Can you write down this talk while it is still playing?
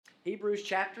Hebrews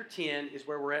chapter 10 is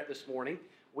where we're at this morning.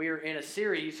 We're in a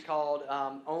series called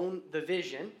On the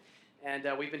Vision, and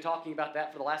we've been talking about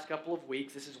that for the last couple of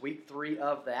weeks. This is week 3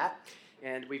 of that,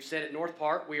 and we've said at North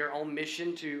Park we are on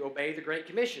mission to obey the Great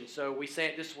Commission. So we say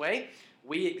it this way: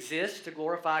 we exist to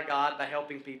glorify God by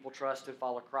helping people trust and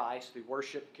follow Christ through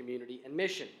worship, community, and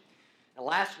mission. And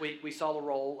last week we saw the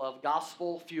role of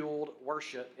gospel-fueled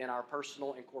worship in our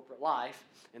personal and corporate life,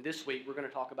 and this week we're going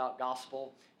to talk about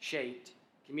gospel-shaped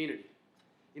community.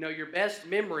 You know, your best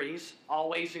memories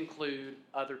always include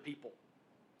other people.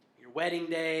 Your wedding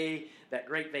day, that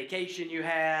great vacation you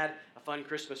had, a fun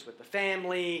Christmas with the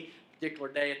family, a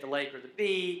particular day at the lake or the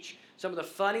beach. Some of the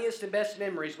funniest and best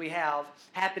memories we have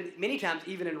happen many times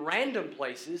even in random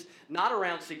places, not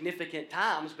around significant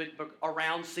times, but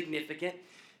around significant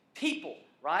people,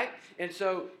 right? And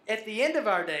so at the end of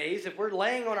our days, if we're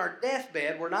laying on our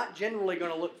deathbed, we're not generally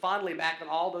going to look fondly back on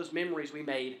all those memories we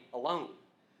made alone.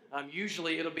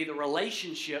 Usually it'll be the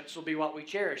relationships will be what we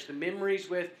cherish. The memories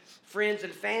with friends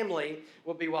and family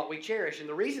will be what we cherish. And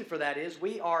the reason for that is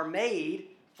we are made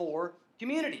for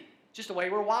community. It's just the way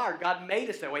we're wired. God made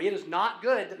us that way. It is not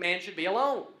good that man should be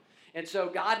alone. And so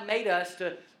God made us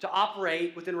to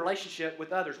operate within relationship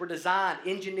with others. We're designed,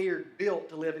 engineered, built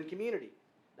to live in community.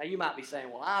 Now you might be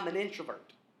saying, well, I'm an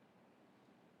introvert.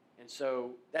 And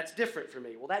so that's different for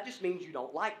me. Well, that just means you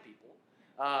don't like people.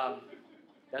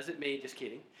 Doesn't mean, just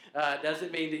kidding.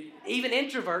 Doesn't mean that even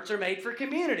introverts are made for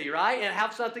community, right? And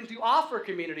have something to offer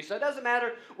community. So it doesn't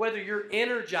matter whether you're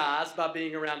energized by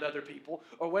being around other people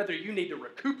or whether you need to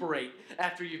recuperate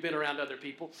after you've been around other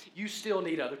people. You still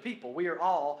need other people. We are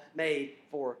all made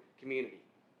for community.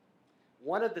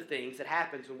 One of the things that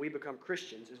happens when we become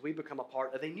Christians is we become a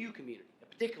part of a new community, a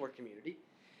particular community,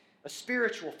 a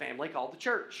spiritual family called the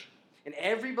church. And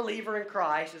every believer in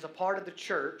Christ is a part of the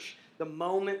church. The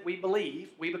moment we believe,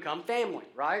 we become family,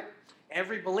 right?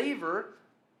 Every believer,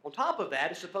 on top of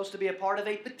that, is supposed to be a part of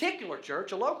a particular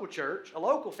church, a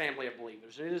local family of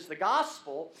believers. And it is the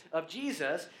gospel of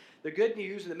Jesus, the good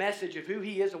news and the message of who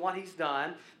he is and what he's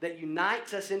done, that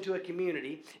unites us into a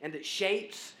community and that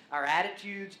shapes our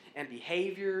attitudes and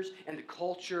behaviors and the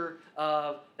culture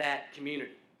of that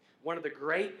community. One of the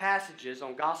great passages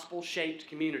on gospel-shaped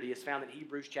community is found in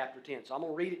Hebrews chapter 10. So I'm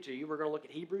going to read it to you. We're going to look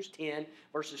at Hebrews 10,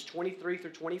 verses 23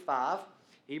 through 25.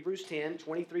 Hebrews 10,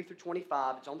 23 through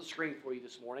 25. It's on the screen for you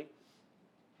this morning.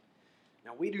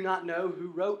 Now, we do not know who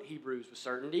wrote Hebrews with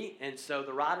certainty, and so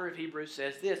the writer of Hebrews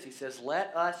says this. He says,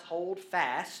 "Let us hold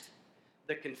fast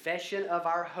the confession of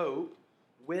our hope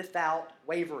without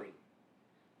wavering.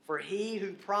 For he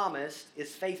who promised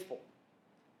is faithful.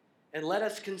 And let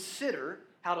us consider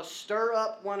how to stir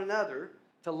up one another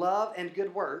to love and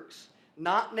good works,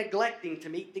 not neglecting to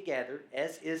meet together,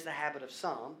 as is the habit of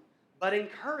some, but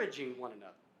encouraging one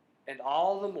another, and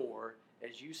all the more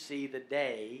as you see the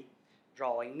day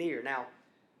drawing near." Now,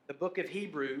 the book of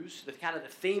Hebrews, the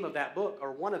theme of that book,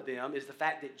 or one of them, is the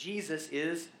fact that Jesus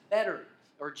is better,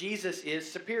 or Jesus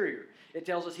is superior. It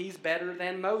tells us he's better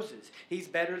than Moses. He's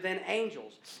better than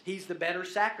angels. He's the better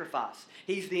sacrifice.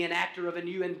 He's the enactor of a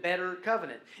new and better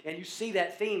covenant. And you see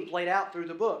that theme played out through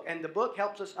the book. And the book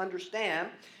helps us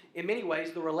understand, in many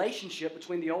ways, the relationship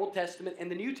between the Old Testament and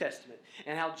the New Testament,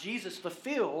 and how Jesus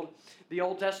fulfilled the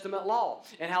Old Testament law,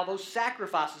 and how those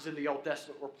sacrifices in the Old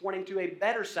Testament were pointing to a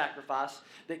better sacrifice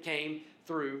that came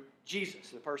through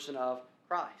Jesus, in the person of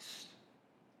Christ.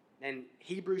 And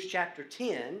Hebrews chapter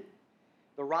 10,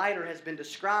 the writer has been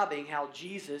describing how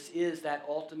Jesus is that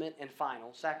ultimate and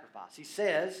final sacrifice. He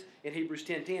says in Hebrews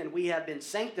 10:10, "We have been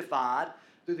sanctified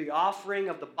through the offering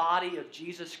of the body of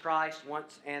Jesus Christ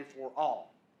once and for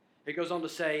all." He goes on to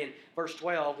say in verse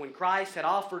 12, "When Christ had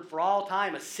offered for all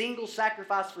time a single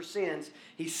sacrifice for sins,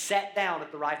 he sat down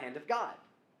at the right hand of God."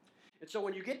 And so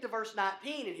when you get to verse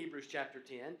 19 in Hebrews chapter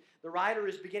 10, the writer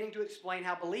is beginning to explain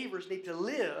how believers need to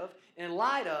live in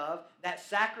light of that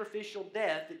sacrificial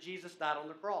death that Jesus died on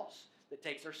the cross that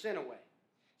takes our sin away.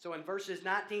 So in verses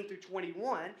 19 through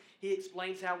 21, he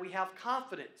explains how we have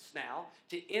confidence now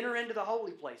to enter into the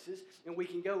holy places, and we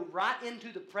can go right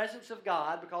into the presence of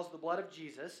God because of the blood of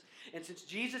Jesus. And since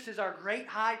Jesus is our great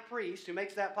high priest who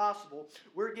makes that possible,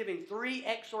 we're giving 3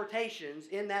 exhortations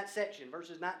in that section,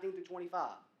 verses 19 through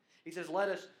 25. He says,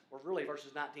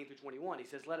 verses 19 through 21, he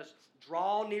says, "Let us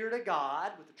draw near to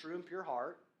God with a true and pure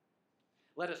heart.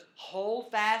 Let us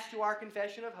hold fast to our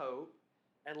confession of hope,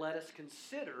 and let us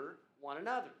consider one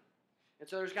another." And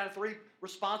so there's 3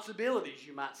 responsibilities,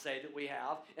 you might say, that we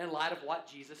have in light of what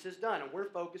Jesus has done. And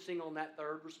we're focusing on that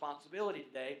 3rd responsibility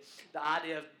today, the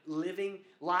idea of living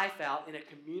life out in a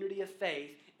community of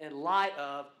faith in light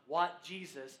of what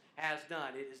Jesus has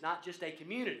done. It is not just a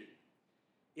community.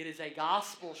 It is a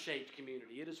gospel-shaped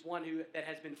community. It is one that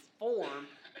has been formed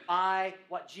by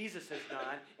what Jesus has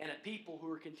done, and a people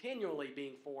who are continually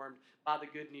being formed by the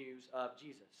good news of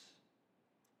Jesus.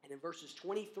 And in verses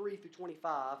 23 through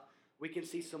 25, we can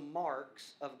see some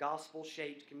marks of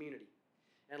gospel-shaped community.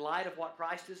 In light of what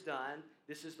Christ has done,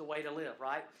 this is the way to live,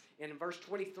 right? And in verse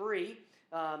 23,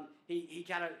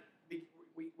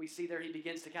 we see there he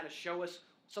begins to kind of show us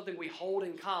something we hold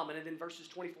in common. And in verses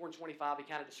 24 and 25, he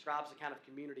kind of describes the kind of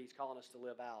community he's calling us to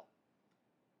live out.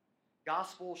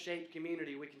 Gospel-shaped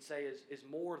community, we can say, is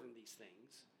more than these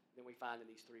things than we find in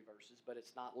these three verses, but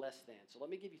it's not less than. So let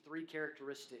me give you three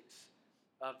characteristics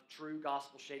of true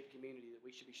gospel-shaped community that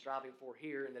we should be striving for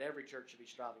here and that every church should be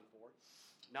striving for.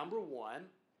 Number one,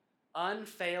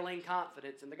 unfailing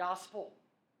confidence in the gospel.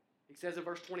 He says in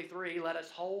verse 23, let us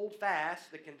hold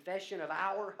fast the confession of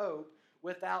our hope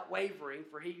without wavering,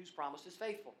 for he who's promised is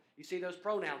faithful. You see those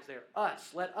pronouns there.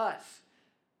 Us, let us.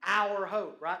 Our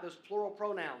hope, right? Those plural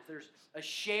pronouns. There's a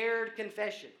shared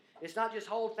confession. It's not just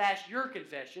hold fast your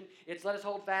confession. It's let us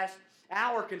hold fast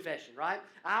our confession, right?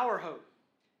 Our hope.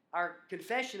 Our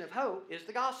confession of hope is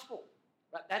the gospel.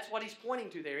 Right? That's what he's pointing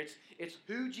to there. It's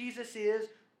who Jesus is,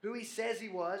 who he says he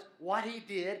was, what he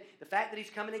did, the fact that he's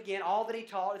coming again, all that he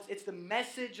taught. It's the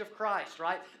message of Christ,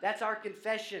 right? That's our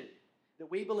confession, that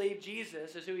we believe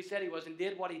Jesus is who he said he was and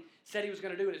did what he said he was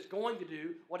going to do and is going to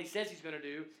do what he says he's going to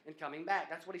do and coming back.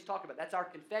 That's what he's talking about. That's our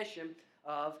confession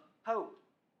of hope.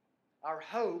 Our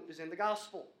hope is in the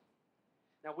gospel.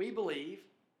 Now, we believe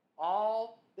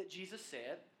all that Jesus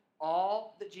said,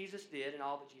 all that Jesus did, and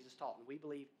all that Jesus taught. And we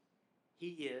believe he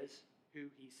is who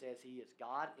he says he is,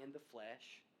 God in the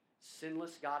flesh,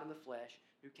 sinless God in the flesh,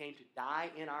 who came to die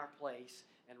in our place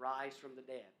and rise from the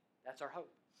dead. That's our hope.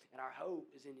 And our hope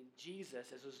is in Jesus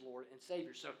as his Lord and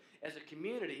Savior. So as a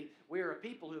community, we are a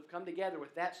people who have come together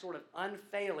with that sort of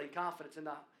unfailing confidence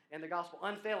in the gospel.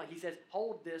 Unfailing. He says,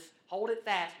 hold it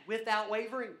fast without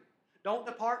wavering. Don't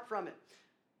depart from it.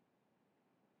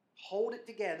 Hold it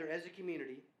together as a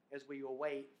community as we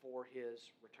await for his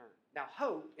return. Now,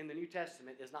 hope in the New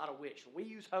Testament is not a wish. When we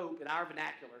use hope in our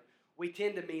vernacular, we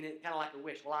tend to mean it kind of like a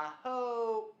wish. Well, I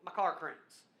hope my car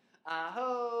cranks. I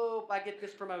hope I get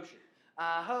this promotion.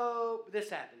 I hope this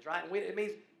happens, right? And it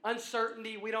means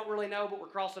uncertainty. We don't really know, but we're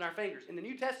crossing our fingers. In the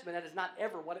New Testament, that is not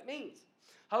ever what it means.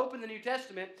 Hope in the New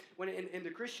Testament, when in the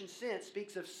Christian sense,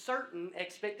 speaks of certain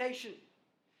expectation.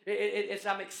 It's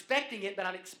I'm expecting it, but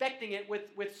I'm expecting it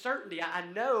with certainty. I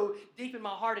know deep in my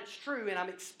heart it's true, and I'm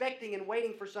expecting and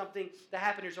waiting for something to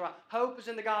happen here. So hope is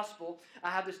in the gospel. I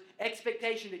have this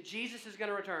expectation that Jesus is going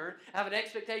to return. I have an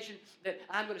expectation that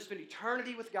I'm going to spend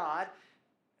eternity with God.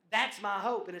 That's my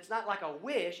hope, and it's not like a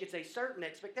wish. It's a certain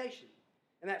expectation.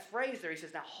 And that phrase there, he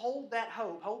says, now hold that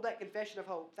hope, hold that confession of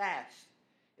hope fast.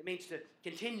 It means to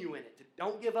continue in it, to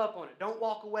don't give up on it, don't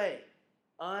walk away.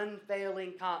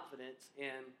 Unfailing confidence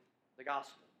in the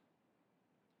gospel.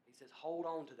 He says, hold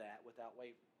on to that without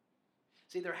wavering.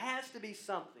 See, there has to be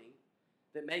something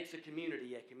that makes a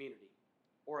community,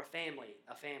 or a family.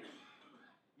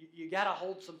 You got to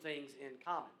hold some things in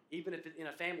common, even if it's in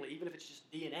a family, even if it's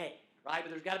just DNA, right?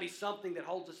 But there's got to be something that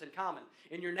holds us in common.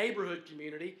 In your neighborhood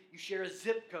community, you share a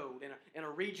zip code and a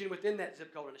region within that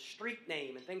zip code and a street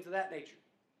name and things of that nature.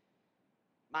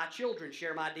 My children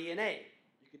share my DNA.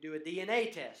 You could do a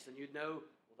DNA test, and you'd know,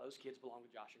 well, those kids belong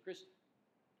to Josh and Kristen.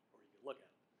 Or you could look at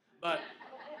them. But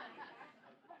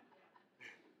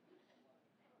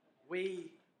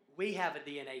we have a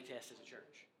DNA test as a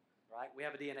church, right? We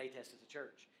have a DNA test as a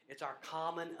church. It's our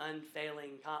common,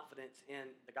 unfailing confidence in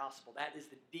the gospel. That is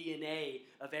the DNA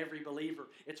of every believer.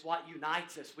 It's what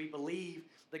unites us. We believe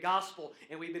the gospel,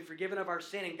 and we've been forgiven of our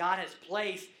sin, and God has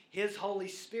placed his Holy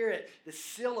Spirit, the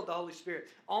seal of the Holy Spirit,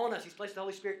 on us. He's placed the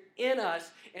Holy Spirit in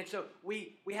us, and so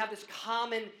we have this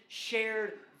common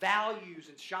shared values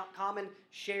and common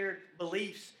shared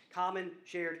beliefs, common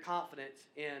shared confidence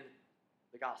in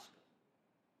the gospel.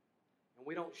 And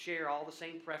we don't share all the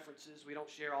same preferences. We don't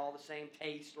share all the same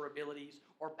tastes or abilities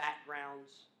or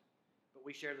backgrounds, but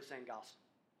we share the same gospel,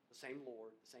 the same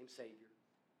Lord, the same Savior,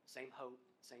 the same hope,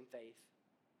 the same faith.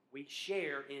 We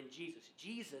share in Jesus.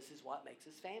 Jesus is what makes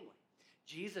us family.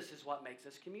 Jesus is what makes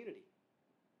us community.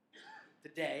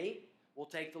 Today, we'll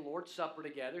take the Lord's Supper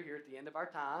together here at the end of our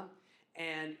time,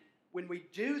 and when we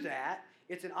do that,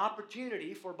 it's an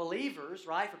opportunity for believers,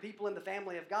 right, for people in the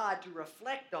family of God to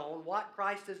reflect on what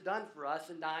Christ has done for us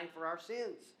in dying for our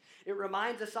sins. It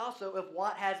reminds us also of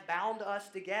what has bound us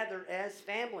together as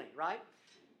family, right?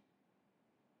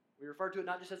 We refer to it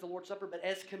not just as the Lord's Supper, but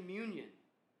as communion.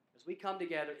 As we come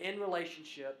together in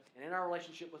relationship and in our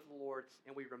relationship with the Lord,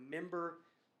 and we remember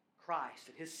Christ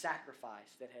and His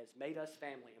sacrifice that has made us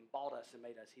family and bought us and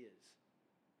made us His.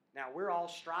 Now, we're all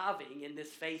striving in this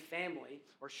faith family,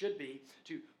 or should be,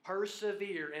 to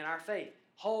persevere in our faith.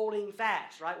 Holding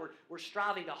fast, right? We're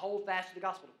striving to hold fast to the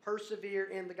gospel, to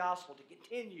persevere in the gospel, to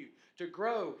continue to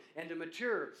grow and to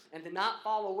mature, and to not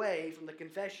fall away from the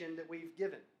confession that we've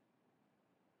given.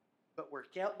 But we're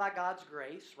kept by God's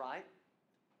grace, right?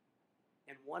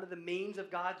 And one of the means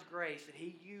of God's grace that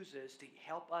He uses to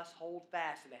help us hold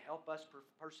fast and to help us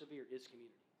persevere is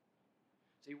community.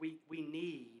 See, we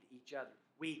need each other.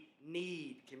 We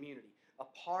need community.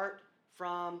 Apart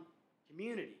from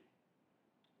community,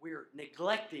 we're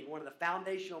neglecting one of the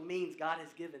foundational means God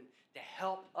has given to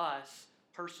help us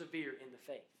persevere in the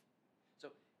faith. So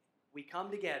we come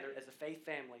together as a faith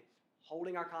family,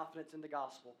 holding our confidence in the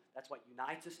gospel. That's what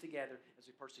unites us together as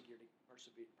we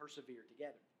persevere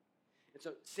together. And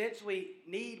so since we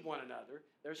need one another,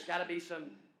 there's got to be some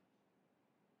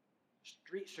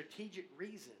strategic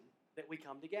reason that we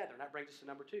come together. And that brings us to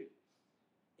number 2.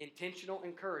 Intentional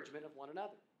encouragement of one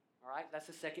another. All right? That's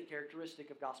the second characteristic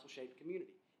of gospel-shaped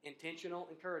community. Intentional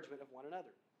encouragement of one another.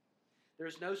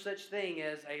 There's no such thing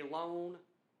as a lone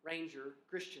ranger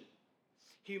Christian.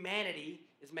 Humanity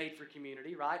is made for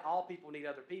community, right? All people need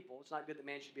other people. It's not good that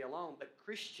man should be alone, but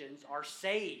Christians are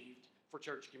saved for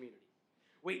church community.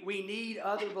 We need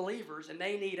other believers, and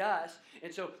they need us.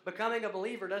 And so becoming a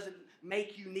believer doesn't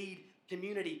make you need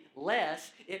community less.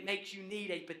 It makes you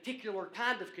need a particular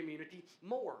kind of community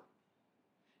more.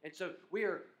 And so we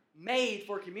are made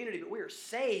for community, but we are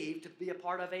saved to be a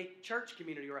part of a church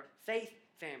community or a faith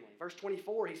family. Verse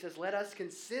 24, he says, let us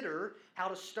consider how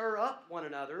to stir up one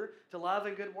another to love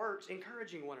and good works,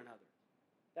 encouraging one another.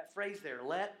 That phrase there,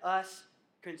 let us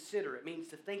consider. It means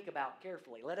to think about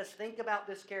carefully. Let us think about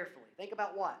this carefully. Think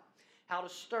about what? How to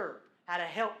stir, how to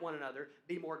help one another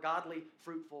be more godly,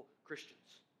 fruitful Christians.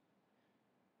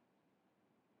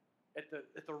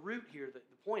 At the root here, the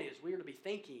point is we are to be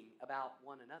thinking about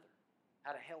one another,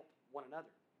 how to help one another.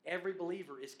 Every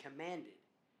believer is commanded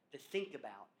to think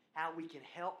about how we can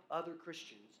help other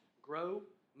Christians grow,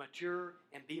 mature,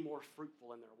 and be more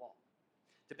fruitful in their walk.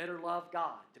 To better love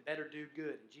God, to better do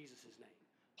good in Jesus' name.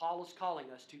 Paul is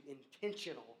calling us to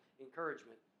intentional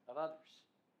encouragement of others.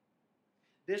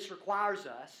 This requires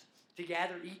us to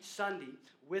gather each Sunday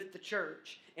with the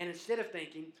church, and instead of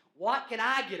thinking, what can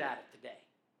I get out of today?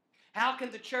 How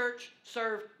can the church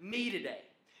serve me today?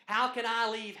 How can I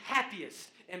leave happiest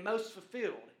and most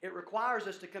fulfilled? It requires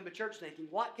us to come to church thinking,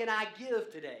 what can I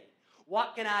give today?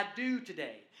 What can I do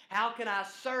today? How can I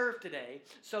serve today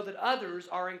so that others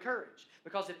are encouraged?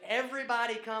 Because if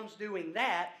everybody comes doing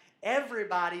that,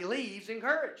 everybody leaves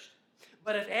encouraged.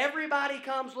 But if everybody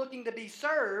comes looking to be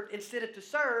served instead of to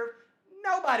serve,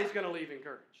 nobody's going to leave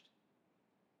encouraged.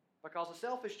 Because a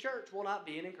selfish church will not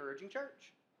be an encouraging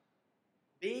church.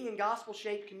 Being in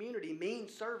gospel-shaped community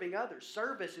means serving others.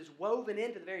 Service is woven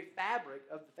into the very fabric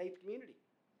of the faith community.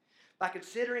 By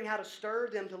considering how to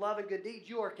stir them to love and good deeds,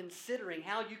 you are considering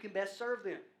how you can best serve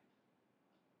them.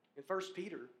 In 1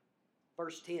 Peter,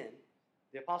 verse 10,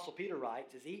 the Apostle Peter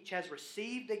writes, as each has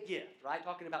received a gift, right?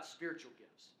 Talking about spiritual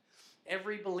gifts.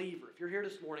 Every believer, if you're here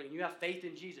this morning and you have faith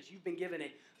in Jesus, you've been given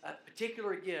a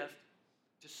particular gift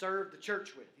to serve the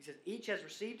church with. He says, each has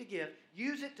received a gift.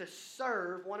 Use it to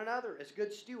serve one another as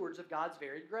good stewards of God's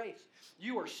varied grace.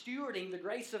 You are stewarding the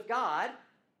grace of God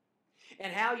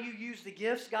and how you use the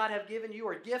gifts God has given you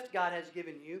or gift God has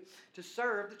given you to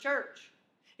serve the church.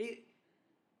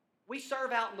 We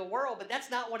serve out in the world, but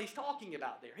that's not what he's talking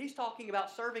about there. He's talking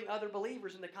about serving other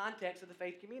believers in the context of the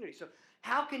faith community. So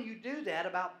how can you do that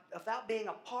without being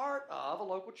a part of a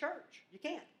local church? You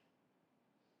can't.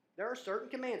 There are certain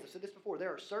commands, I've said this before,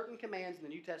 there are certain commands in the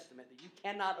New Testament that you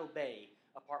cannot obey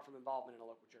apart from involvement in a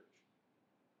local church.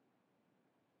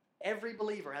 Every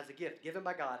believer has a gift given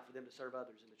by God for them to serve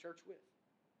others in the church with.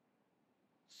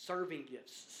 Serving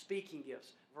gifts, speaking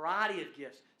gifts, variety of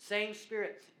gifts, same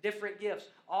Spirit, different gifts,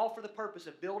 all for the purpose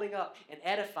of building up and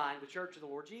edifying the church of the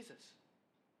Lord Jesus.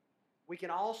 We can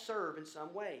all serve in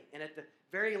some way, and at the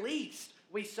very least,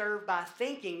 we serve by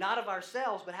thinking not of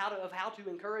ourselves, but how to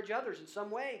encourage others in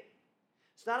some way.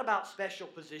 It's not about special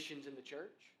positions in the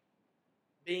church,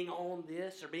 being on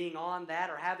this or being on that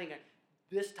or having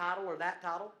this title or that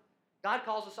title. God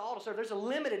calls us all to serve. There's a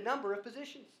limited number of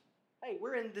positions. Hey,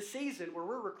 we're in the season where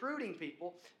we're recruiting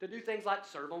people to do things like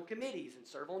serve on committees and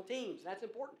serve on teams. That's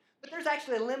important. But there's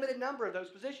actually a limited number of those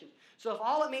positions. So if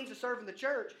all it means to serve in the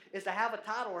church is to have a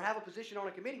title or have a position on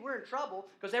a committee, we're in trouble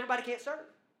because everybody can't serve.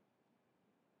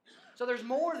 So there's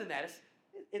more than that.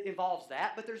 It involves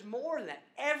that, but there's more than that.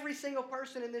 Every single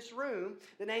person in this room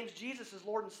that names Jesus as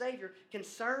Lord and Savior can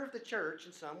serve the church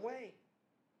in some way.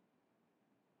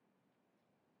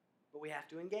 But we have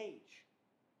to engage.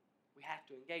 We have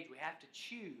to engage. We have to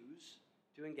choose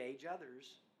to engage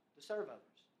others, to serve others.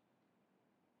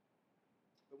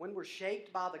 But when we're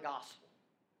shaped by the gospel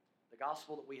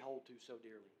that we hold to so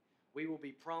dearly, we will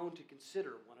be prone to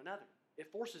consider one another.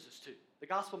 It forces us to. The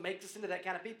gospel makes us into that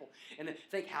kind of people. And then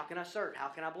think, how can I serve? How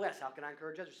can I bless? How can I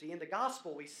encourage others? See, in the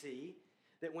gospel we see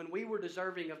that when we were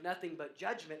deserving of nothing but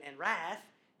judgment and wrath,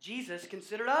 Jesus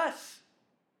considered us.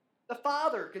 The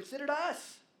Father considered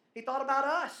us. He thought about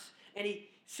us. And He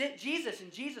sent Jesus,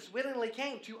 and Jesus willingly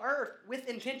came to earth with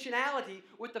intentionality,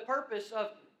 with the purpose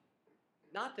of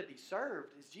not to be served,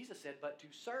 as Jesus said, but to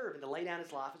serve and to lay down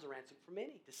His life as a ransom for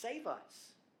many, to save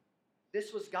us.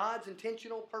 This was God's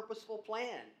intentional, purposeful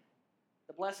plan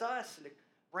to bless us and to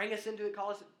bring us into it,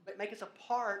 call us, make us a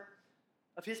part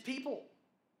of His people.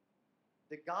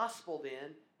 The gospel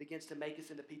then begins to make us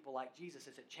into people like Jesus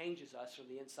as it changes us from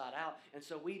the inside out, and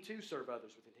so we too serve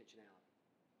others with intentionality.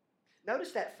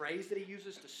 Notice that phrase that he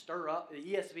uses, to stir up. In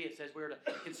the ESV it says we're to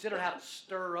consider how to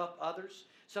stir up others.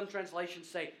 Some translations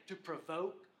say to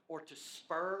provoke or to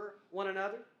spur one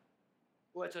another.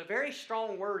 Well, it's a very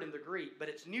strong word in the Greek, but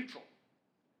it's neutral.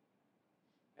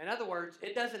 In other words,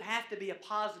 it doesn't have to be a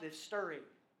positive stirring.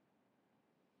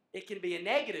 It can be a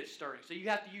negative stirring. So you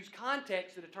have to use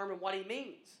context to determine what he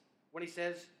means when he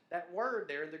says that word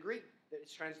there in the Greek that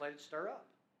it's translated stir up.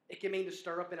 It can mean to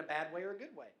stir up in a bad way or a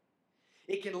good way.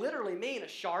 It can literally mean a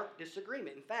sharp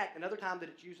disagreement. In fact, another time that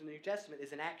it's used in the New Testament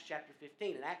is in Acts chapter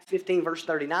 15. In Acts 15, verse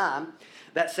 39,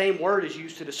 that same word is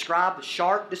used to describe the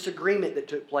sharp disagreement that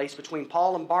took place between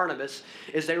Paul and Barnabas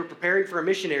as they were preparing for a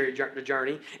missionary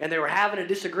journey, and they were having a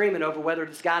disagreement over whether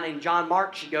this guy named John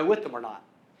Mark should go with them or not.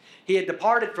 He had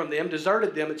departed from them,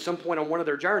 deserted them at some point on one of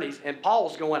their journeys, and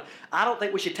Paul's going, I don't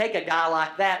think we should take a guy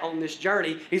like that on this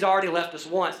journey. He's already left us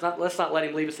once. Let's not let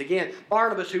him leave us again.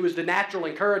 Barnabas, who was the natural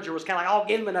encourager, was kind of like, I'll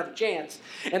give him another chance.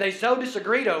 And they so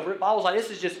disagreed over it, Paul was like, this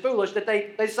is just foolish, that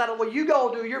they decided, well, you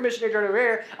go do your missionary journey over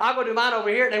here, I'll go do mine over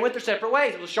here, and they went their separate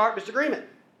ways. It was a sharp disagreement.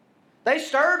 They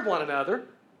stirred one another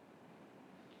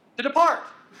to depart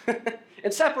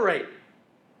and separate.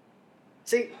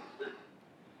 See,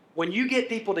 when you get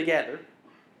people together,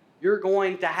 you're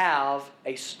going to have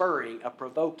a spurring, a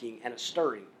provoking, and a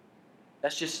stirring.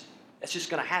 That's just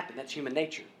going to happen. That's human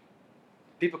nature.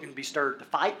 People can be stirred to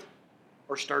fight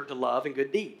or stirred to love and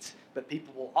good deeds. But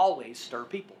people will always stir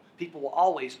people. People will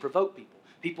always provoke people.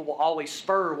 People will always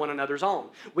spur one another's on.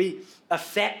 We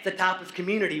affect the type of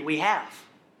community we have.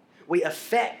 We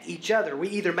affect each other. We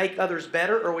either make others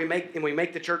better, or we make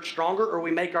the church stronger, or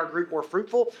we make our group more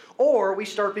fruitful, or we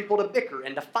stir people to bicker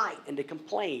and to fight and to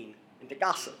complain and to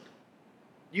gossip.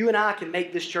 You and I can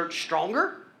make this church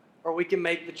stronger, or we can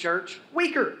make the church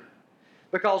weaker,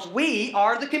 because we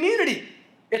are the community.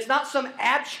 It's not some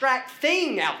abstract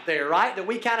thing out there, right, that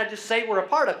we kind of just say we're a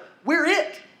part of. We're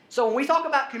it. So when we talk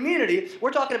about community,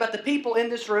 we're talking about the people in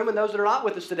this room and those that are not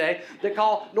with us today that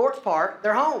call North Park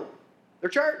their home, their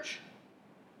church.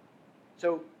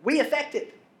 So we affect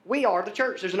it. We are the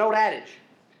church. There's an old adage.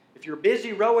 If you're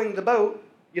busy rowing the boat,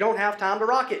 you don't have time to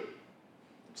rock it.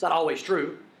 It's not always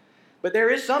true, but there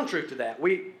is some truth to that.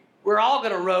 We're all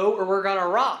going to row or we're going to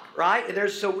rock,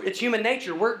 right? So it's human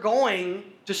nature. We're going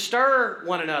to stir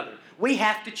one another. We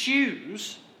have to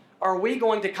choose. Are we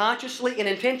going to consciously and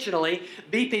intentionally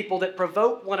be people that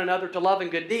provoke one another to love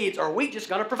and good deeds, or are we just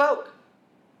going to provoke?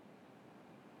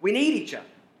 We need each other.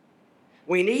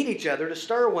 We need each other to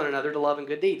stir one another to love and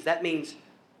good deeds. That means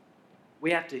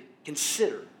we have to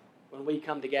consider when we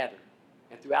come together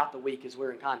and throughout the week as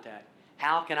we're in contact,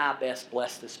 how can I best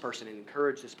bless this person and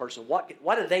encourage this person? What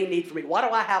do they need from me? What do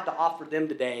I have to offer them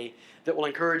today that will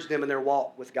encourage them in their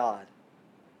walk with God?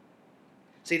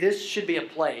 See, this should be a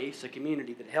place, a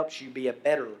community that helps you be a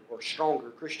better or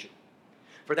stronger Christian.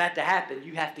 For that to happen,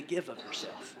 you have to give of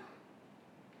yourself.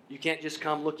 You can't just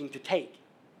come looking to take.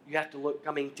 You have to look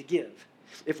coming to give.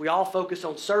 If we all focus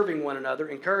on serving one another,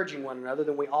 encouraging one another,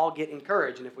 then we all get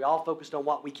encouraged. And if we all focused on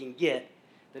what we can get,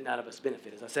 then none of us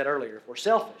benefit. As I said earlier, if we're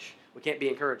selfish, we can't be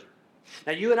encouraging.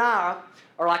 Now, you and I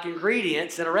are like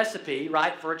ingredients in a recipe,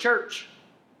 right, for a church.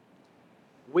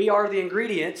 We are the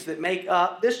ingredients that make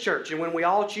up this church. And when we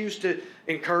all choose to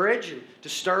encourage and to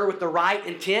stir with the right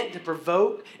intent, to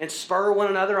provoke and spur one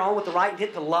another on with the right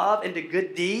intent, to love and to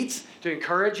good deeds, to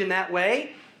encourage in that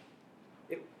way,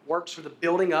 it works for the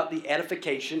building up, the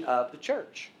edification of the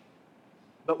church.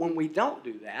 But when we don't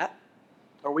do that,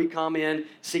 or we come in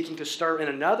seeking to stir in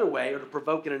another way or to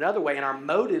provoke in another way, and our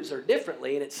motives are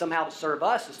differently, and it's somehow to serve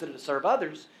us instead of to serve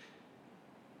others,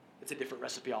 it's a different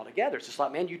recipe altogether. It's just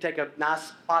like, man, you take a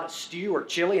nice pot of stew or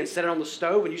chili and set it on the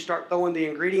stove, and you start throwing the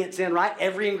ingredients in, right?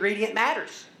 Every ingredient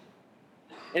matters.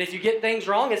 And if you get things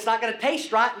wrong, it's not going to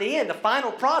taste right in the end. The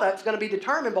final product's going to be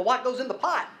determined by what goes in the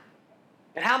pot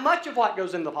and how much of what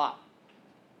goes in the pot.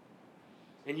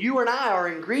 And you and I are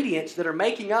ingredients that are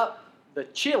making up the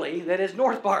chili that is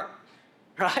North Park,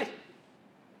 right?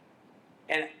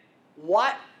 And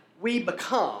what we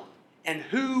become and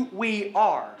who we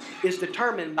are is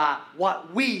determined by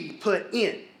what we put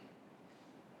in.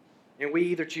 And we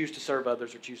either choose to serve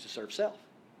others or choose to serve self.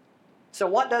 So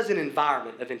what does an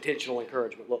environment of intentional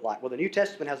encouragement look like? Well, the New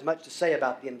Testament has much to say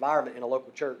about the environment in a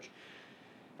local church.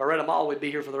 If I read them all, we'd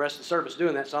be here for the rest of the service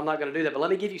doing that, so I'm not going to do that. But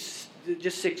let me give you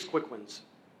just 6 quick ones.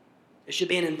 It should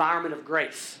be an environment of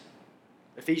grace.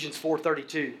 Ephesians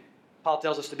 4:32, Paul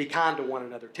tells us to be kind to one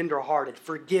another, tender-hearted,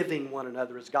 forgiving one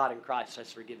another as God in Christ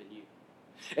has forgiven you.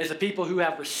 As a people who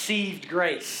have received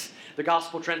grace, the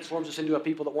gospel transforms us into a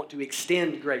people that want to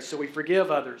extend grace. So we forgive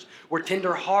others. We're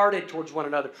tender-hearted towards one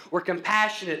another. We're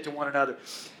compassionate to one another.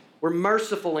 We're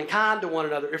merciful and kind to one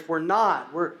another. If we're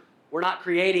not, we're not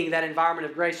creating that environment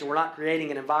of grace, and we're not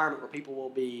creating an environment where people will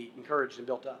be encouraged and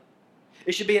built up.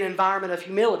 It should be an environment of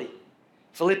humility.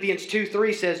 Philippians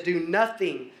 2:3 says, do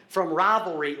nothing from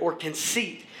rivalry or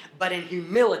conceit, but in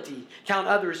humility count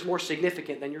others more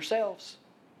significant than yourselves.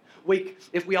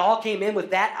 If we all came in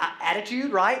with that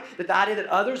attitude, right, that the idea that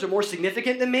others are more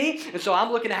significant than me, and so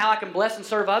I'm looking at how I can bless and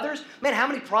serve others, man, how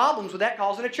many problems would that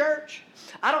cause in a church?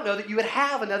 I don't know that you would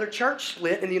have another church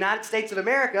split in the United States of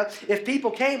America if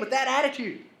people came with that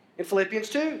attitude in Philippians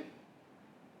 2.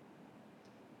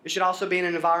 It should also be in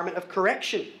an environment of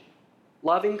correction.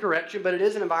 Loving correction, but it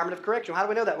is an environment of correction. How do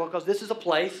we know that? Well, because this is a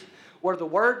place where the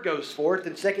word goes forth,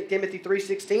 and 2 Timothy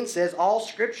 3:16 says, all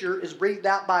Scripture is breathed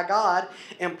out by God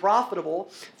and profitable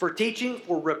for teaching,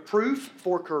 for reproof,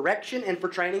 for correction, and for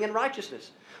training in righteousness.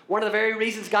 One of the very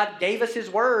reasons God gave us His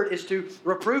word is to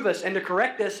reprove us and to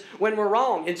correct us when we're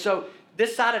wrong. And so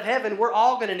this side of heaven, we're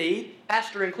all going to need,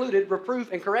 pastor included,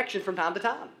 reproof and correction from time to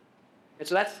time. And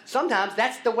so sometimes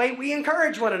that's the way we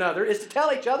encourage one another, is to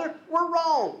tell each other we're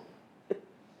wrong.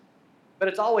 But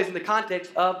it's always in the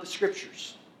context of the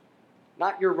Scriptures.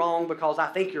 Not you're wrong because I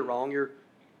think you're wrong.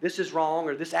 This is wrong,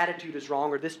 or this attitude is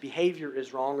wrong, or this behavior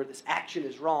is wrong, or this action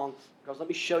is wrong, because let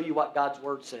me show you what God's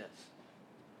Word says.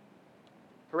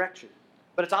 Correction.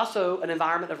 But it's also an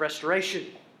environment of restoration.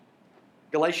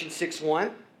 Galatians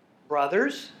 6:1,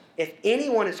 brothers, if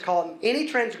anyone is caught in any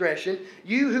transgression,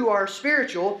 you who are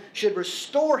spiritual should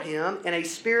restore him in a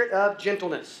spirit of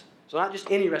gentleness. So not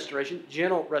just any restoration,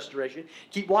 gentle restoration.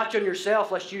 Keep watch on yourself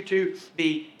lest you too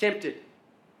be tempted.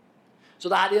 So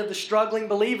the idea of the struggling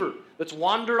believer that's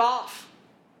wandered off,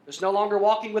 that's no longer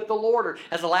walking with the Lord, or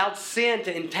has allowed sin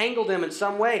to entangle them in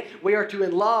some way, we are to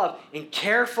in love and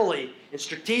carefully and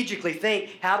strategically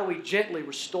think, how do we gently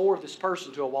restore this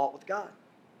person to a walk with God?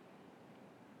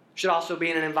 Should also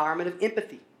be in an environment of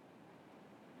empathy.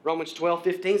 Romans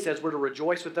 12:15 says we're to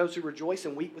rejoice with those who rejoice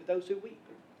and weep with those who weep.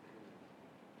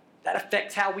 That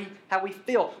affects how we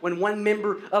feel. When one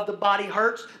member of the body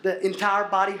hurts, the entire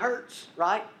body hurts,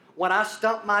 right? When I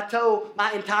stump my toe,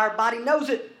 my entire body knows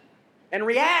it and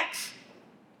reacts.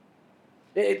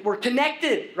 We're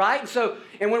connected, right?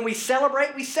 And when we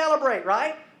celebrate,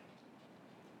 right?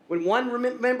 When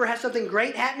one member has something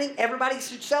great happening, everybody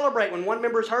should celebrate. When one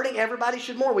member is hurting, everybody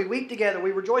should mourn. We weep together.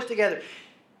 We rejoice together.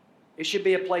 It should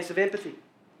be a place of empathy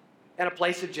and a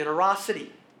place of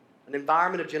generosity. An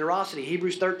environment of generosity.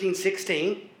 Hebrews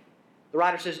 13:16, the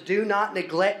writer says, do not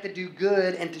neglect to do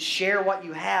good and to share what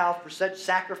you have, for such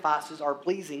sacrifices are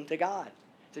pleasing to God.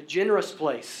 It's a generous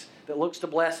place that looks to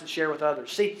bless and share with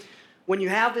others. See, when you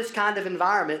have this kind of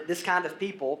environment, this kind of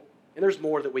people, and there's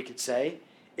more that we could say,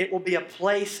 it will be a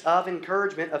place of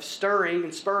encouragement, of stirring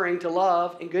and spurring to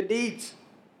love and good deeds.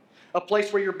 A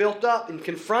place where you're built up and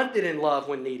confronted in love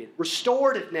when needed,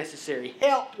 restored if necessary,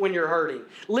 helped when you're hurting,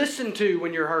 listened to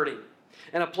when you're hurting,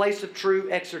 and a place of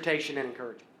true exhortation and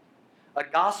encouragement. A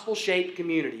gospel-shaped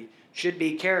community should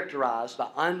be characterized by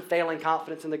unfailing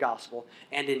confidence in the gospel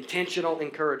and intentional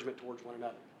encouragement towards one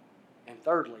another. And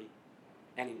thirdly,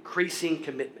 an increasing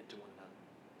commitment to one another.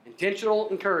 Intentional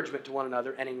encouragement to one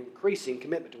another and an increasing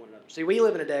commitment to one another. See, we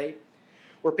live in a day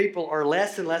where people are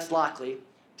less and less likely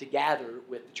to gather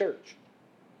with the church.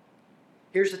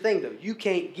 Here's the thing, though. You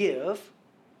can't give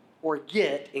or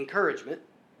get encouragement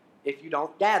if you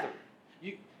don't gather.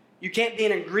 You can't be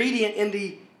an ingredient in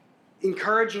the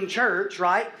encouraging church,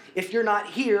 right, if you're not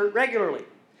here regularly.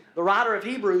 the writer of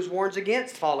Hebrews warns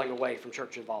against falling away from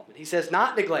church involvement. He says,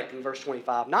 not neglecting, verse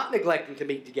 25, not neglecting to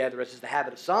meet together as is the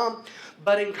habit of some,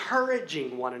 but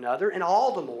encouraging one another, and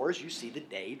all the more as you see the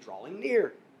day drawing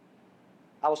near.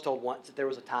 I was told once that there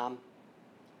was a time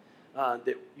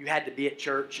that you had to be at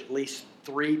church at least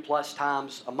 3+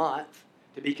 times a month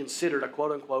to be considered a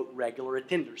quote-unquote regular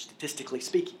attender, statistically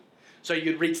speaking. So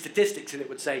you'd read statistics and it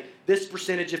would say, this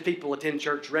percentage of people attend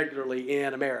church regularly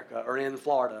in America or in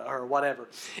Florida or whatever.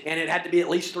 And it had to be at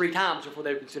least 3 times before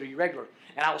they would consider you regular.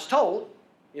 And I was told,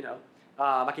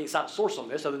 I can't cite a source on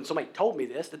this other than somebody told me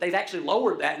this, that they've actually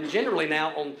lowered that. And generally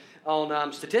now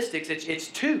on statistics, it's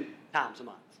 2 times a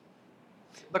month.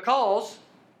 Because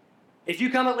if you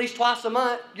come at least twice a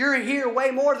month, you're here way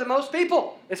more than most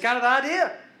people. It's kind of the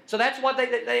idea. So that's what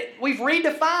we've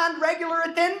redefined regular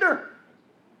attender.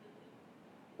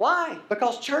 Why?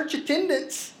 Because church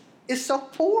attendance is so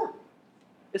poor.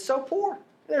 It's so poor.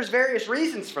 There's various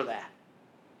reasons for that.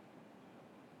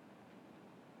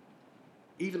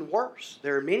 Even worse,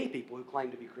 there are many people who claim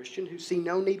to be Christian who see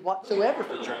no need whatsoever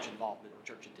for church involvement or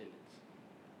church attendance.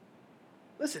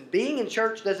 Listen, being in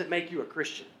church doesn't make you a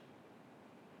Christian.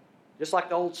 Just like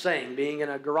the old saying, being in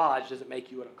a garage doesn't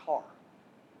make you in a car.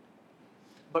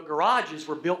 But garages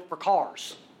were built for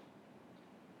cars.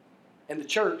 And the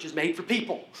church is made for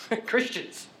people,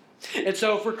 Christians. And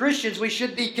so for Christians, we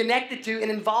should be connected to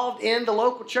and involved in the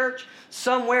local church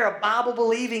somewhere, a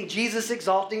Bible-believing,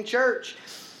 Jesus-exalting church.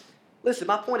 Listen,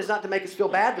 my point is not to make us feel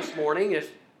bad this morning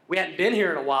if we hadn't been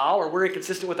here in a while or we're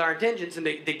inconsistent with our intentions and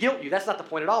to guilt you. That's not the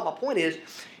point at all. My point is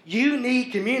you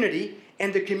need community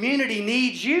and the community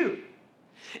needs you.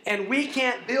 And we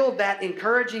can't build that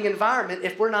encouraging environment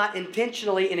if we're not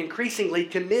intentionally and increasingly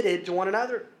committed to one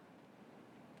another.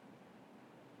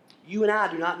 You and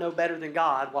I do not know better than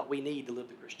God what we need to live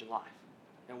the Christian life.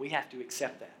 And we have to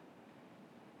accept that.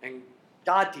 And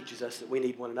God teaches us that we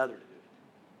need one another to do it.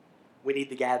 We need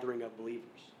the gathering of believers.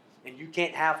 And you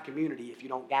can't have community if you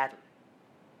don't gather.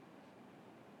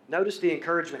 Notice the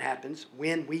encouragement happens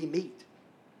when we meet.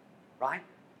 Right?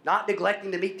 Not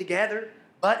neglecting to meet together,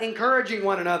 but encouraging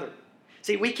one another.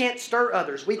 See, we can't stir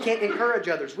others. We can't encourage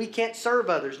others. We can't serve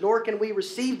others, nor can we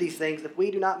receive these things if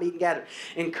we do not meet and gather.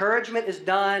 Encouragement is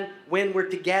done when we're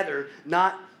together,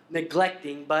 not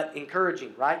neglecting, but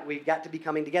encouraging, right? We've got to be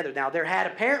coming together. Now, there had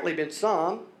apparently been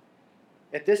some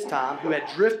at this time who had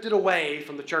drifted away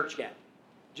from the church gathering,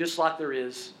 just like there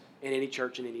is in any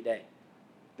church in any day.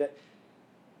 That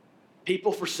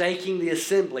people forsaking the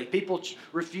assembly, people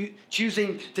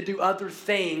choosing to do other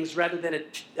things rather than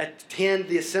attend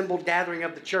the assembled gathering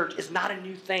of the church is not a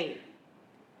new thing.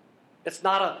 It's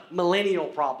not a millennial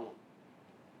problem.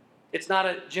 It's not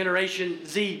a Generation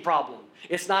Z problem.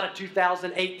 It's not a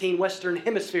 2018 Western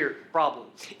Hemisphere problem.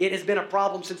 It has been a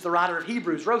problem since the writer of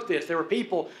Hebrews wrote this. There were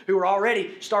people who were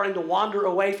already starting to wander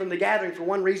away from the gathering for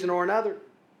one reason or another.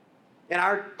 In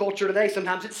our culture today,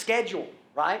 sometimes it's schedule,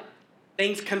 right?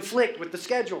 Things conflict with the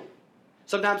schedule.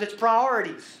 Sometimes it's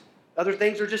priorities. Other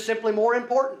things are just simply more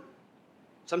important.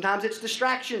 Sometimes it's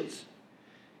distractions.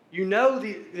 You know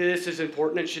this is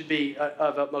important and should be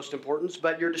of utmost importance,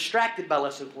 but you're distracted by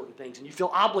less important things, and you feel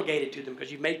obligated to them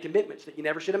because you've made commitments that you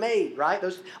never should have made, right?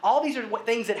 All these are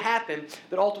things that happen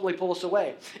that ultimately pull us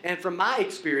away. And from my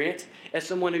experience, as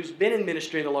someone who's been in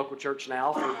ministry in the local church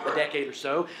now for a decade or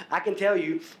so, I can tell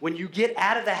you, when you get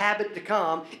out of the habit to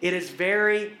come, it is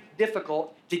very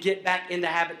difficult to get back in the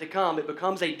habit to come. It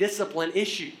becomes a discipline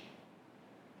issue.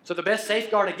 So the best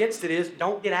safeguard against it is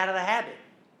don't get out of the habit.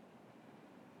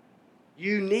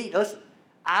 Listen,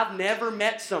 I've never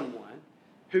met someone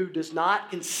who does not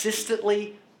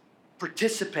consistently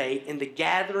participate in the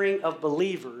gathering of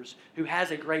believers who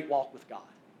has a great walk with God.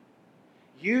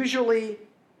 Usually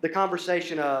the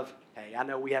conversation of, hey, I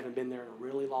know we haven't been there in a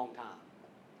really long time,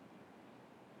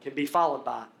 can be followed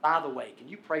by the way, can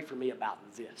you pray for me about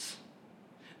this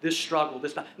struggle,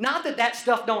 this? Not that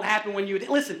stuff don't happen when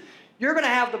listen, you're going to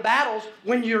have the battles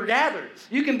when you're gathered.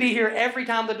 You can be here every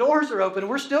time the doors are open, and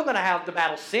we're still going to have the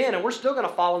battle sin, and we're still going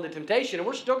to fall into temptation, and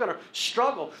we're still going to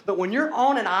struggle. But when you're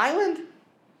on an island,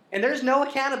 and there's no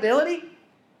accountability,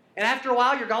 and after a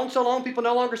while you're gone so long people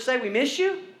no longer say, we miss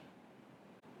you,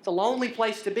 it's a lonely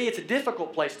place to be. It's a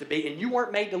difficult place to be, and you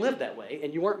weren't made to live that way,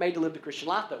 and you weren't made to live the Christian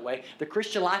life that way. The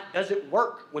Christian life doesn't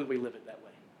work when we live it that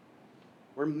way.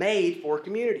 We're made for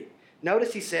community.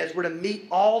 Notice he says we're to meet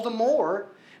all the more.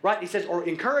 Right, he says, or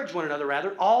encourage one another,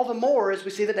 rather, all the more as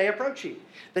we see the day approaching.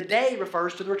 The day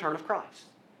refers to the return of Christ.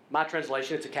 My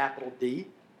translation, it's a capital D,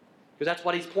 because that's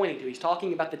what he's pointing to. He's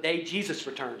talking about the day Jesus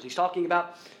returns. He's talking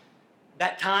about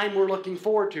that time we're looking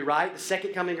forward to, right? The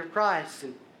second coming of Christ.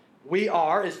 And We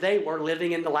are, as they were,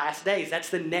 living in the last days. That's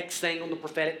the next thing on the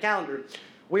prophetic calendar.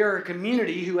 We are a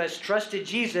community who has trusted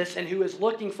Jesus and who is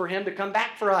looking for Him to come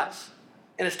back for us.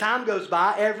 And as time goes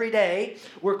by, every day,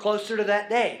 we're closer to that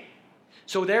day.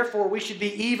 So therefore, we should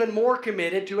be even more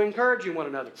committed to encouraging one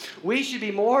another. We should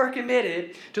be more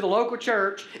committed to the local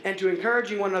church and to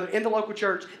encouraging one another in the local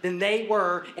church than they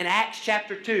were in Acts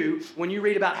chapter 2 when you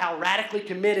read about how radically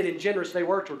committed and generous they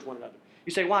were towards one another.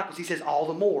 You say, why? Because he says, all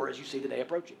the more as you see the day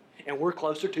approaching. And we're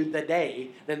closer to the day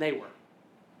than they were.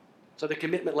 So the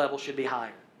commitment level should be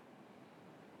higher.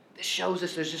 This shows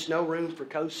us there's just no room for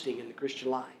coasting in the Christian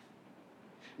life.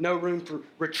 No room for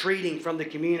retreating from the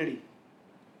community.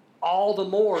 All the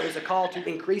more is a call to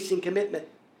increasing commitment.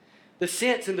 The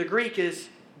sense in the Greek is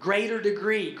greater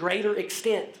degree, greater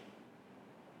extent.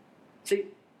 See,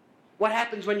 what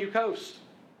happens when you coast?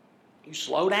 You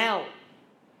slow down.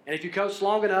 And if you coast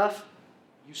long enough,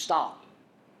 you stop.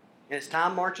 And as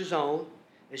time marches on,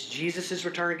 as Jesus'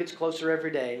 return gets closer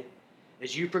every day,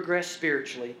 as you progress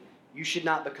spiritually, you should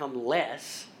not become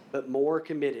less, but more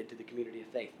committed to the community of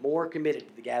faith, more committed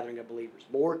to the gathering of believers,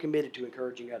 more committed to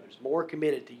encouraging others, more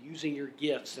committed to using your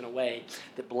gifts in a way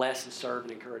that bless and serve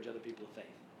and encourage other people of faith.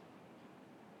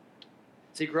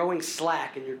 See, growing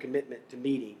slack in your commitment to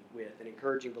meeting with and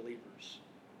encouraging believers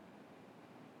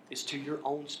is to your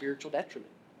own spiritual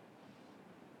detriment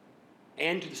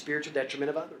and to the spiritual detriment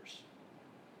of others.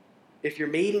 If you're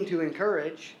meeting to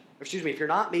encourage, if you're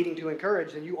not meeting to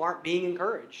encourage, then you aren't being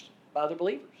encouraged by other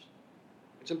believers.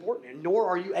 It's important. And nor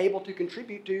are you able to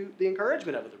contribute to the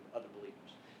encouragement of other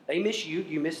believers. They miss you,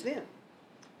 you miss them.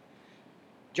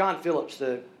 John Phillips,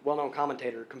 the well-known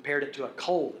commentator, compared it to a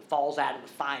coal that falls out of the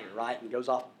fire, right, and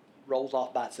rolls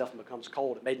off by itself and becomes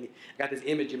cold. It made me, I got this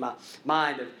image in my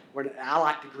mind of when I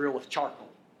like to grill with charcoal.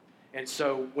 And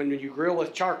so when you grill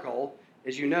with charcoal,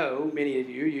 as you know, many of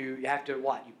you, you have to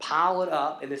what? You pile it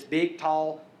up in this big,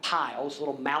 tall pile, this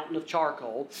little mountain of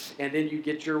charcoal, and then you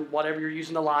get your whatever you're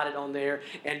using to light it on there,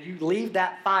 and you leave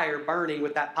that fire burning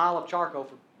with that pile of charcoal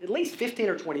for at least 15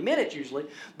 or 20 minutes usually,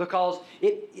 because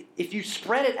if you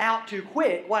spread it out too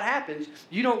quick, what happens?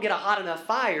 You don't get a hot enough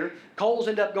fire, coals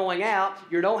end up going out,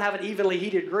 you don't have an evenly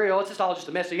heated grill, it's all just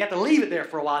a mess, so you have to leave it there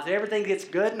for a while, so everything gets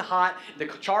good and hot, the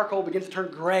charcoal begins to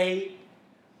turn gray,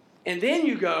 and then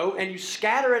you go and you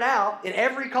scatter it out, and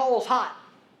every coal is hot.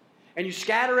 And you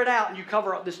scatter it out and you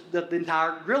cover up the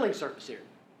entire grilling surface here.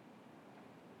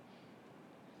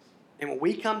 And when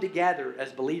we come together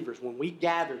as believers, when we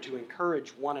gather to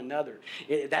encourage one another,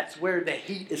 that's where the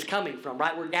heat is coming from,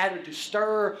 right? We're gathered to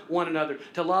stir one another,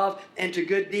 to love and to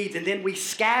good deeds. And then we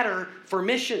scatter for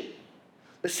mission.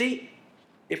 But see,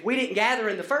 if we didn't gather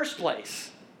in the first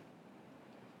place,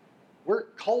 we're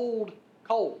cold.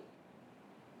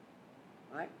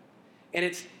 Right? And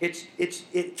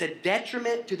it's a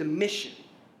detriment to the mission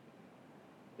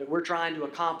that we're trying to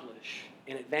accomplish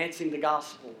in advancing the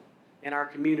gospel in our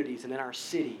communities and in our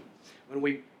city when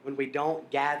we don't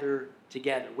gather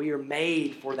together. We are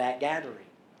made for that gathering.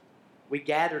 We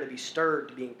gather to be stirred,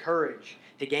 to be encouraged,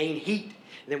 to gain heat,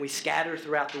 and then we scatter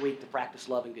throughout the week to practice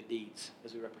love and good deeds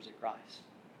as we represent Christ.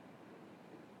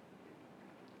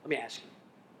 Let me ask you,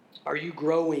 are you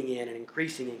growing in and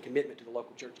increasing in commitment to the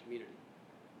local church community?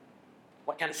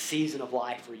 What kind of season of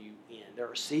life are you in? There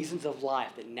are seasons of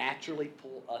life that naturally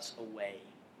pull us away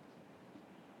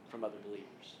from other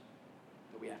believers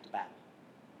that we have to battle.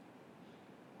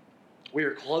 We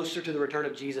are closer to the return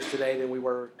of Jesus today than we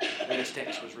were when this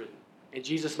text was written. And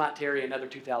Jesus might tarry another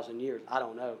 2,000 years. I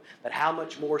don't know. But how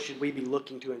much more should we be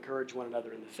looking to encourage one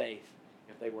another in the faith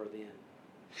if they were then?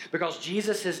 Because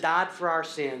Jesus has died for our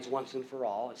sins once and for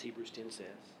all, as Hebrews 10 says.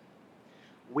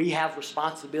 We have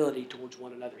responsibility towards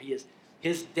one another.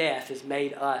 His death has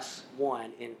made us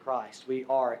one in Christ. We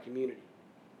are a community.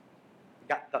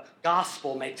 The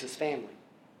gospel makes us family.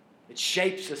 It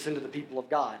shapes us into the people of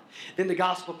God. Then the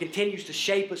gospel continues to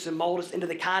shape us and mold us into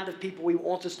the kind of people we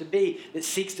want us to be, that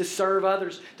seeks to serve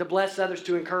others, to bless others,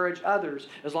 to encourage others,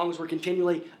 as long as we're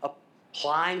continually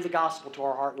applying the gospel to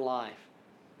our heart and life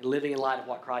and living in light of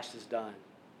what Christ has done.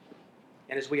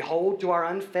 And as we hold to our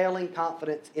unfailing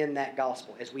confidence in that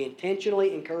gospel, as we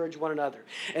intentionally encourage one another,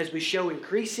 as we show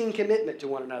increasing commitment to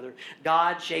one another,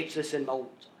 God shapes us and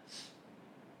molds us.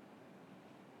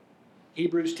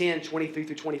 Hebrews 10, 23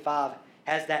 through 25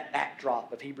 has that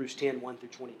backdrop of Hebrews 10, 1 through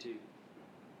 22.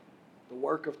 The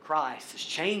work of Christ has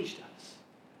changed us,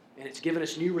 and it's given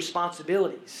us new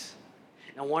responsibilities.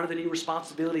 And one of the new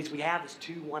responsibilities we have is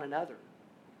to one another,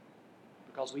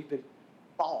 because we've been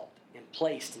bought and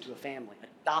placed into a family,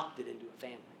 adopted into a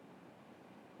family.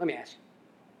 Let me ask you,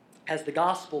 has the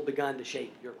gospel begun to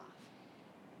shape your life?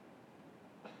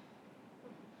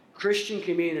 Christian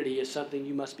community is something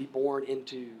you must be born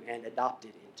into and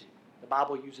adopted into. The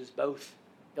Bible uses both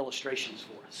illustrations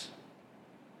for us.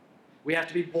 We have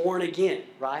to be born again,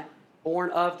 right? Born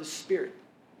of the Spirit,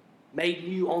 made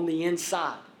new on the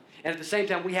inside. And at the same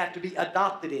time, we have to be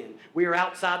adopted in. We are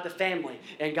outside the family,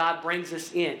 and God brings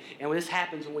us in. And when this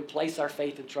happens when we place our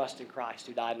faith and trust in Christ,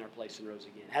 who died in our place and rose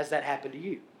again. Has that happened to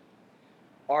you?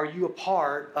 Are you a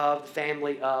part of the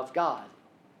family of God?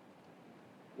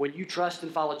 When you trust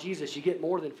and follow Jesus, you get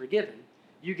more than forgiven.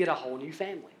 You get a whole new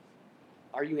family.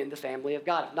 Are you in the family of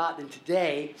God? If not, then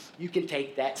today you can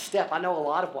take that step. I know a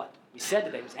lot of what we said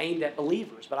today was aimed at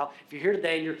believers, but if you're here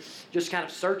today and you're just kind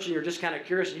of searching, you're just kind of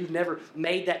curious, and you've never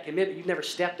made that commitment, you've never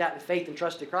stepped out in faith and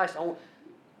trusted Christ,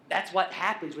 that's what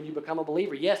happens when you become a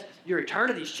believer. Yes, your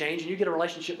eternity's changed and you get a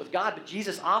relationship with God, but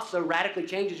Jesus also radically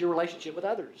changes your relationship with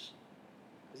others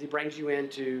as he brings you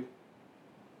into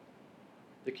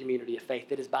the community of faith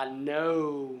that is by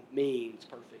no means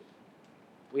perfect.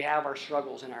 We have our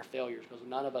struggles and our failures because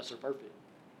none of us are perfect.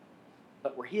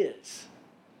 But we're his.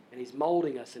 And he's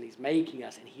molding us and he's making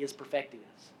us and he is perfecting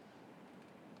us.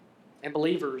 And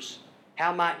believers,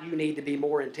 how might you need to be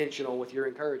more intentional with your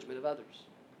encouragement of others?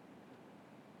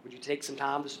 Would you take some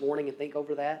time this morning and think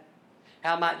over that?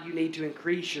 How might you need to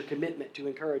increase your commitment to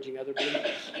encouraging other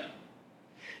believers?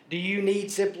 Do you need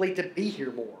simply to be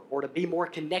here more or to be more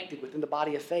connected within the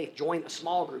body of faith? Join a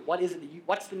small group. What is it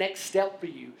what's the next step for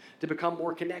you to become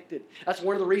more connected? That's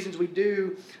one of the reasons we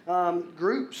do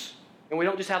groups. And we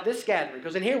don't just have this gathering.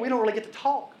 Because in here, we don't really get to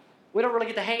talk. We don't really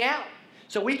get to hang out.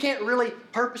 So we can't really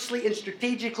purposely and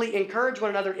strategically encourage one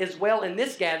another as well in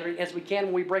this gathering as we can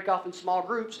when we break off in small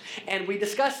groups and we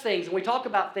discuss things and we talk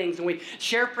about things and we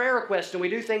share prayer requests and we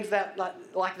do things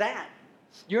like that.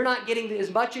 You're not getting as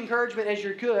much encouragement as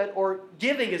you could or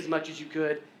giving as much as you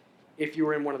could if you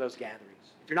were in one of those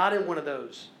gatherings. If you're not in one of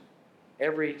those,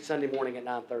 every Sunday morning at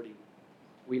 9:30,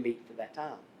 we meet for that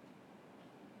time.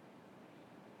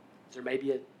 Is there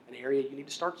maybe an area you need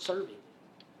to start serving?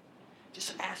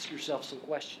 Just ask yourself some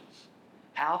questions.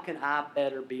 How can I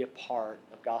better be a part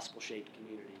of gospel-shaped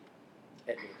community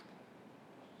at North?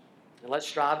 And let's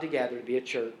strive together to be a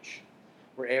church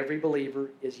where every believer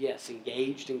is, yes,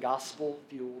 engaged in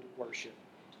gospel-fueled worship,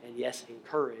 and yes,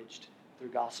 encouraged through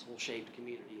gospel-shaped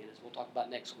community. And as we'll talk about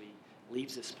next week,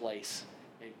 leaves this place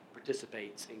and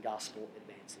participates in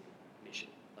gospel-advancing mission.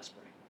 Let's pray.